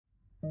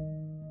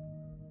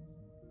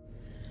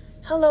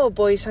Hello,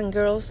 boys and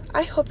girls.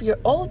 I hope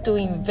you're all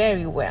doing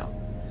very well.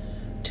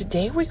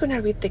 Today we're going to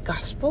read the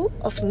Gospel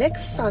of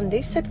next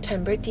Sunday,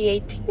 September the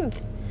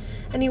 18th,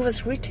 and it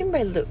was written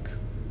by Luke.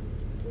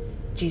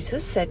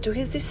 Jesus said to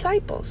his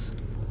disciples,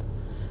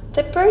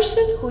 "The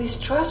person who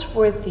is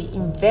trustworthy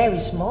in very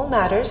small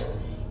matters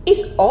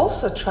is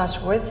also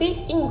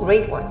trustworthy in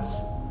great ones.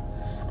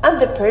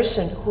 And the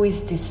person who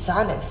is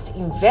dishonest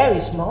in very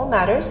small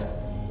matters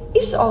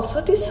is also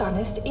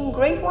dishonest in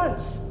great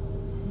ones.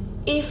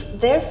 If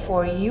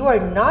therefore you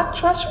are not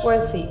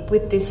trustworthy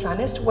with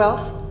dishonest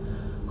wealth,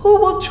 who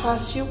will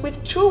trust you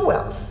with true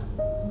wealth?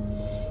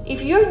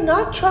 If you are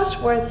not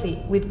trustworthy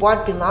with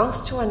what belongs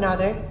to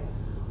another,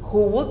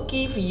 who will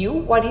give you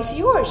what is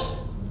yours?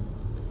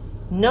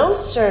 No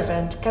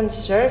servant can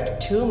serve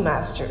two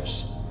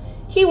masters.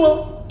 He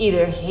will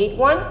either hate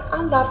one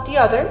and love the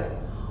other,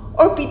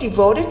 or be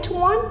devoted to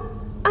one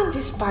and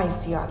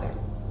despise the other.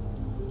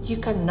 You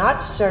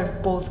cannot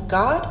serve both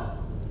God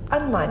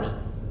and money."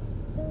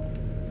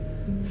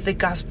 The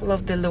Gospel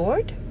of the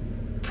Lord.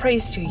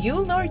 Praise to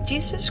you, Lord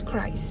Jesus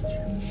Christ.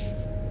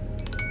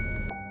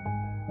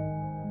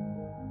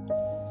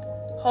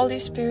 Holy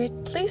Spirit,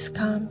 please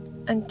come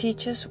and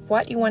teach us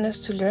what you want us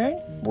to learn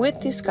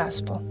with this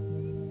Gospel.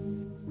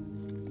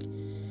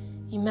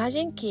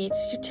 Imagine, kids,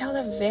 you tell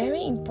a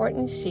very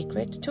important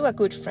secret to a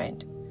good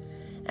friend,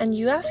 and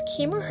you ask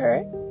him or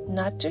her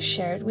not to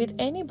share it with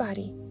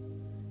anybody.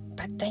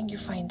 But then you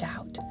find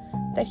out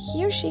that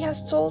he or she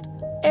has told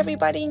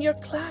everybody in your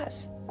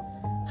class.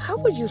 How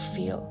would you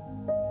feel?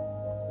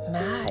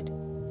 Mad?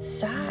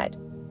 Sad?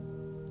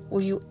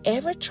 Will you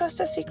ever trust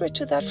a secret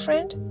to that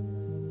friend?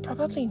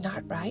 Probably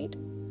not, right?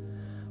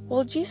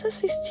 Well,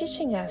 Jesus is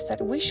teaching us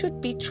that we should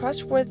be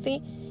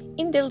trustworthy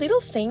in the little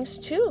things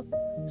too,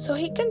 so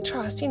he can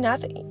trust in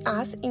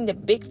us in the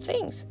big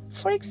things.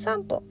 For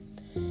example,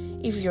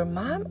 if your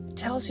mom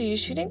tells you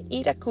shouldn't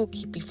eat a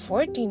cookie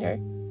before dinner,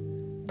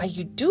 but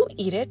you do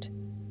eat it,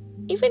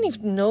 even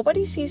if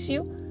nobody sees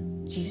you,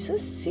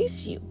 Jesus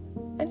sees you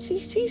and he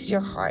sees your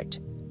heart.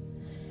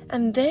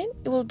 And then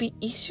it will be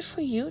easier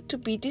for you to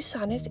be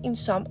dishonest in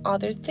some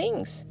other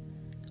things.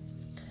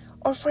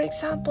 Or for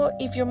example,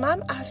 if your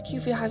mom asks you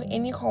if you have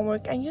any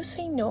homework and you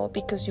say no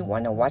because you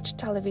want to watch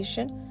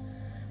television,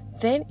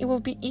 then it will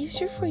be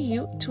easier for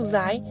you to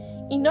lie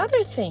in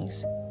other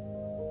things.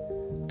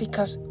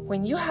 Because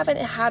when you have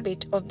a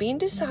habit of being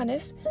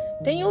dishonest,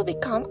 then you'll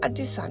become a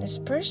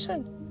dishonest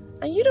person.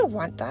 And you don't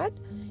want that.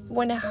 You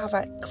want to have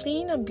a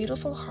clean and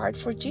beautiful heart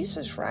for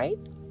Jesus, right?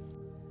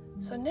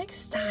 So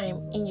next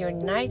time in your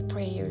night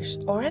prayers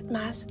or at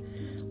Mass,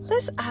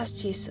 let's ask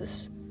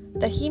Jesus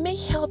that he may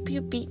help you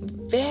be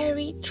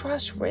very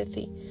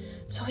trustworthy,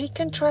 so he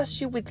can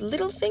trust you with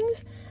little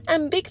things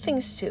and big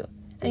things too,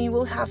 and you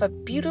will have a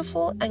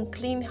beautiful and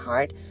clean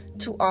heart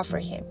to offer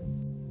him.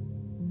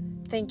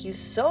 Thank you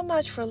so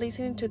much for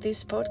listening to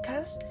this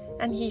podcast,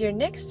 and see you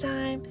next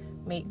time.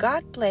 May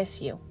God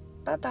bless you.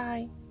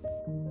 Bye-bye.